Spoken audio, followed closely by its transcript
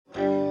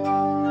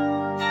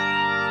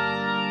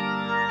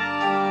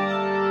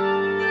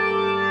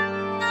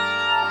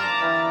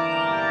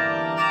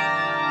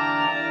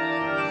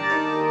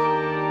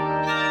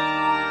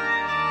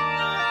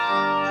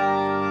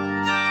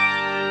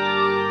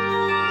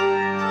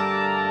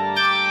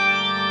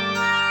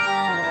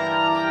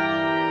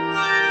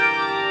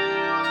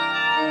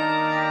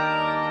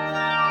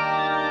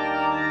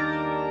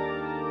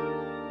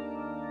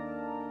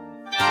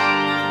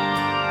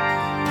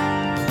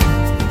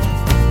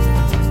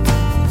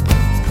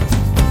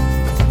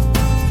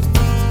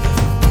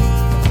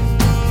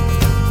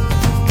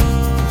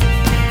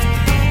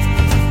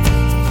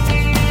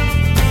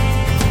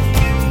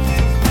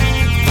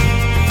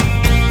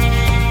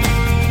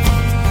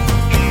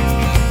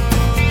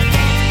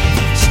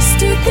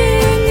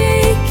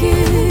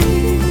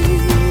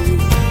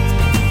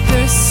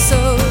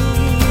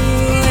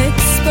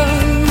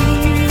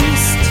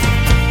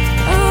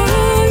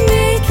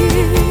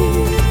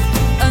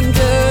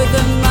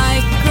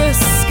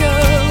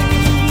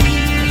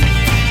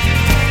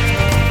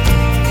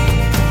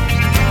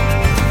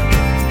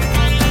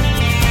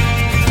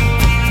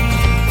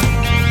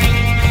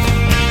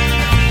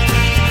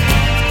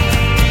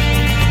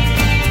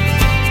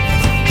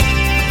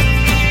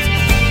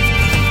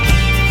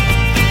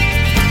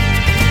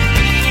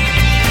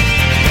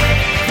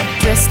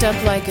dressed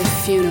up like a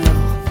funeral.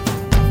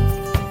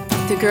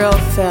 The girl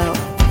fell,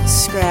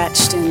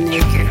 scratched and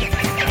naked,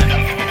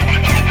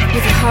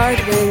 with a hard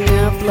wind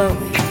now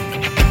blowing.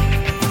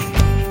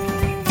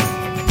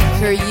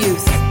 Her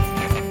youth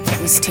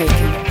was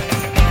taken.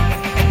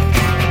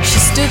 She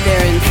stood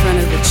there in front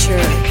of the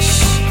church.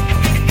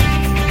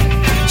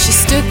 She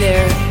stood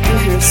there in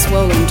her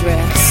swollen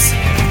dress.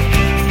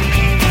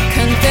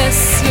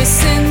 Confess your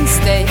sins,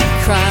 they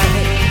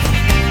cried,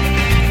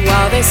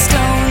 while they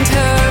stoned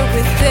her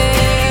with their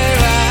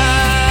eyes.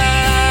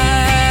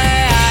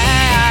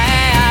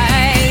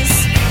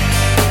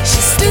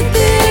 She stood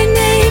there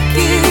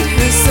naked,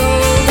 her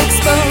soul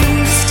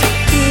exposed,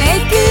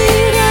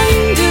 naked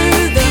under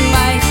the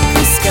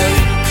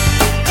microscope,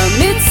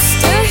 amidst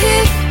a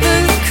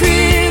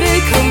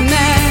hypocritical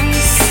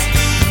mess,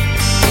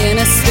 in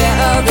a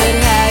spell that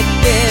had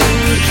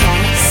been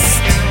cast.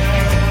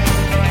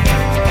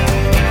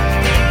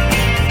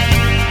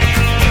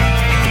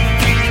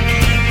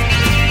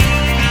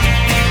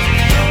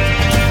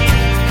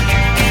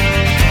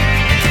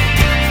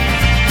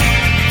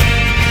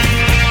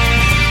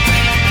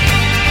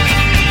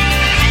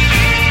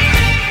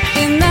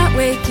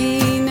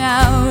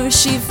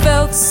 She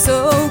felt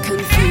so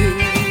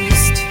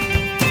confused.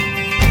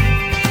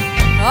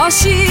 All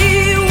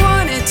she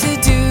wanted to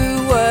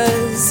do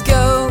was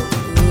go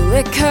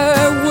lick her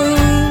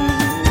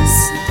wounds.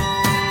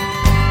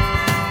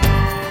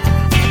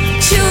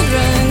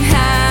 Children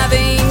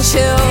having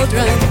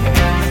children,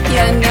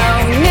 yeah, no,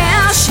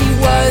 now she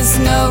was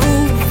no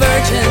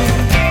virgin.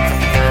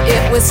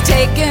 It was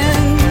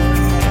taken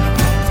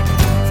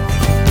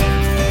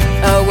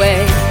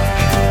away.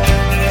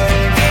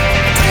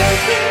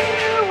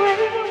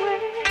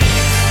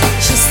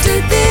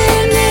 Stood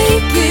there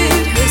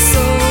naked, her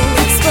soul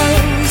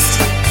exposed,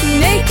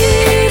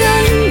 naked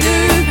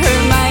under her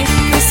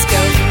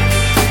microscope,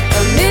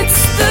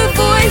 amidst the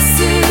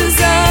voices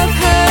of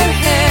her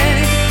head,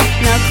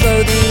 now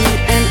clothing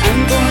an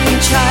unborn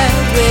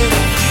child with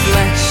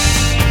flesh.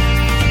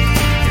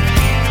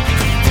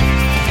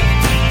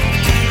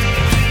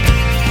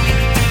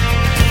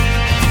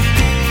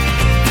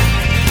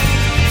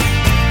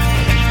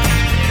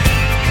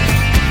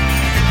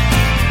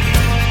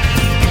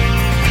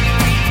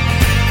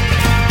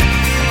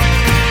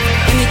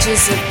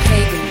 Of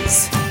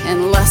pagans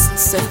and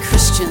lusts of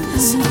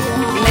Christians,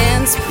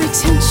 man's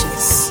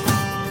pretentious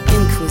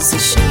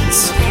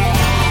inquisitions,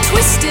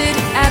 twisted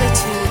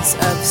attitudes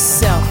of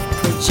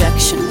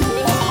self-projection.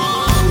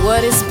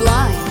 What is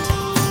blind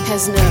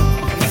has no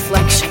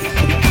reflection.